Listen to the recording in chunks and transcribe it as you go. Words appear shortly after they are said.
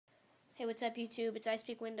Hey, what's up YouTube? It's I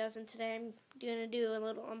Speak Windows, and today I'm going to do a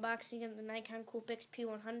little unboxing of the Nikon Coolpix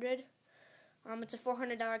P100. It's a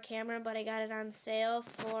 $400 camera, but I got it on sale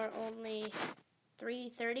for only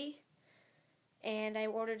 $330, and I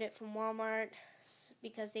ordered it from Walmart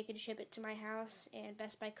because they could ship it to my house, and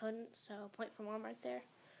Best Buy couldn't, so point for Walmart there.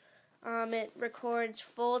 It records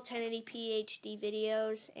full 1080p HD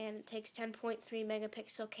videos, and it takes 10.3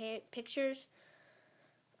 megapixel pictures.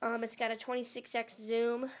 It's got a 26x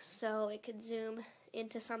zoom, so it could zoom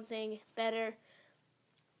into something better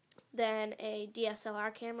than a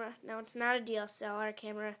DSLR camera. Now, it's not a DSLR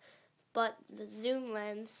camera, but the zoom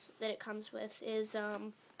lens that it comes with is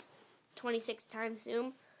 26 times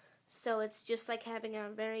zoom, so it's just like having a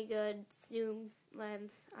very good zoom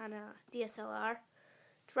lens on a DSLR.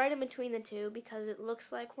 It's right in between the two because it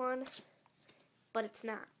looks like one, but it's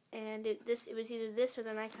not. And it was either this or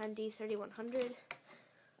the Nikon D3100.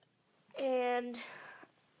 And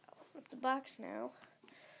I'll open up the box now.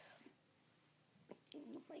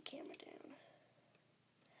 Move my camera down.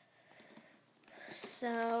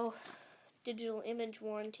 So, digital image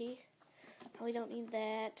warranty. Probably don't need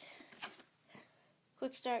that.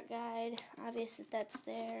 Quick start guide. Obvious that that's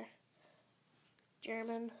there.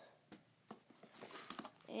 German.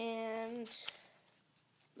 And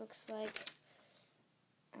looks like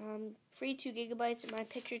free 2 gigabytes at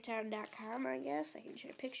mypicturetown.com, I guess. I can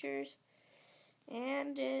share pictures.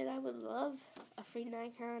 And I would love a free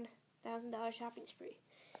Nikon $1,000 shopping spree.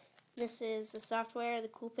 This is the software, the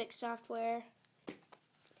Coolpix software.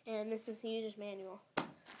 And this is the user's manual.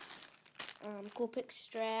 Coolpix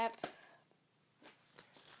strap.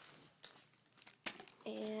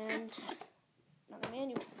 And another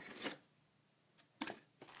manual.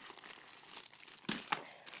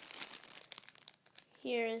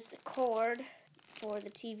 Here is the cord for the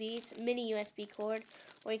TV. It's a mini USB cord,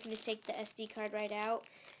 or you can just take the SD card right out.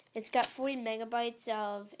 It's got 40 megabytes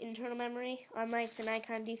of internal memory, unlike the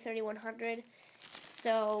Nikon D3100.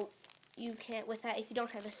 So you can't, with that, if you don't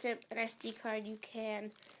have an SD card, you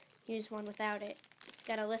can use one without it. It's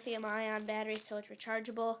got a lithium-ion battery, so it's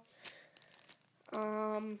rechargeable.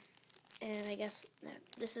 And I guess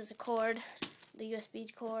this is the cord, the USB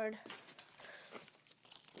cord.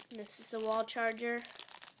 This is the wall charger.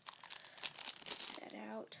 Get that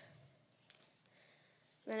out.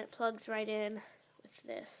 Then it plugs right in with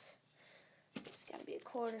this. There's got to be a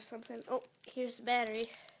cord or something. Oh, here's the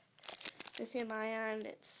battery. Lithium-ion.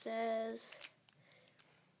 It says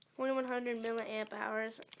 4100 milliamp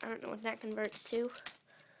hours. I don't know what that converts to.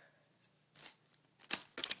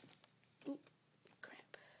 Oop,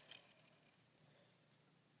 crap.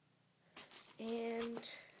 And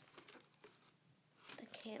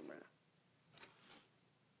camera.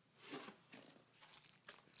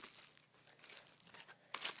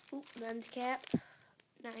 Ooh, lens cap,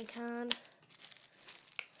 Nikon.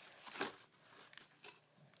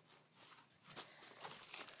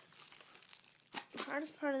 The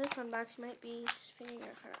hardest part of this unboxing might be just figuring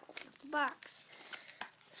out how to open up the box.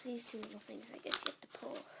 There's these two little things I guess you have to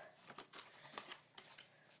pull.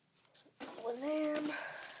 Wazam!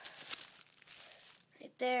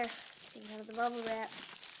 Right there. Taking out of the bubble wrap.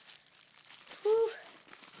 Whew.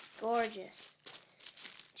 Gorgeous.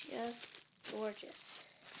 Just gorgeous.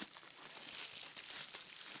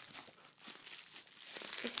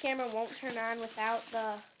 This camera won't turn on without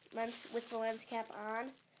the lens, with the lens cap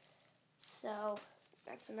on. So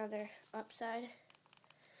that's another upside.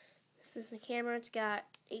 This is the camera. It's got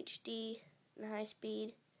HD and high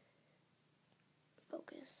speed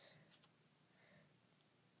focus.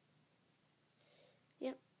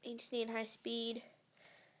 Yep. HD and high speed.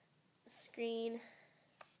 Screen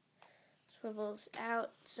swivels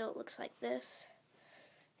out so it looks like this,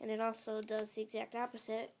 and it also does the exact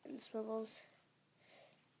opposite and swivels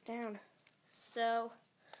down. So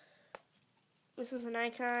this is a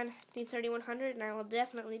Nikon D3100, and I will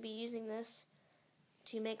definitely be using this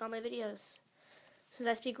to make all my videos. This is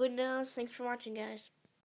I Speak Windows. Thanks for watching, guys.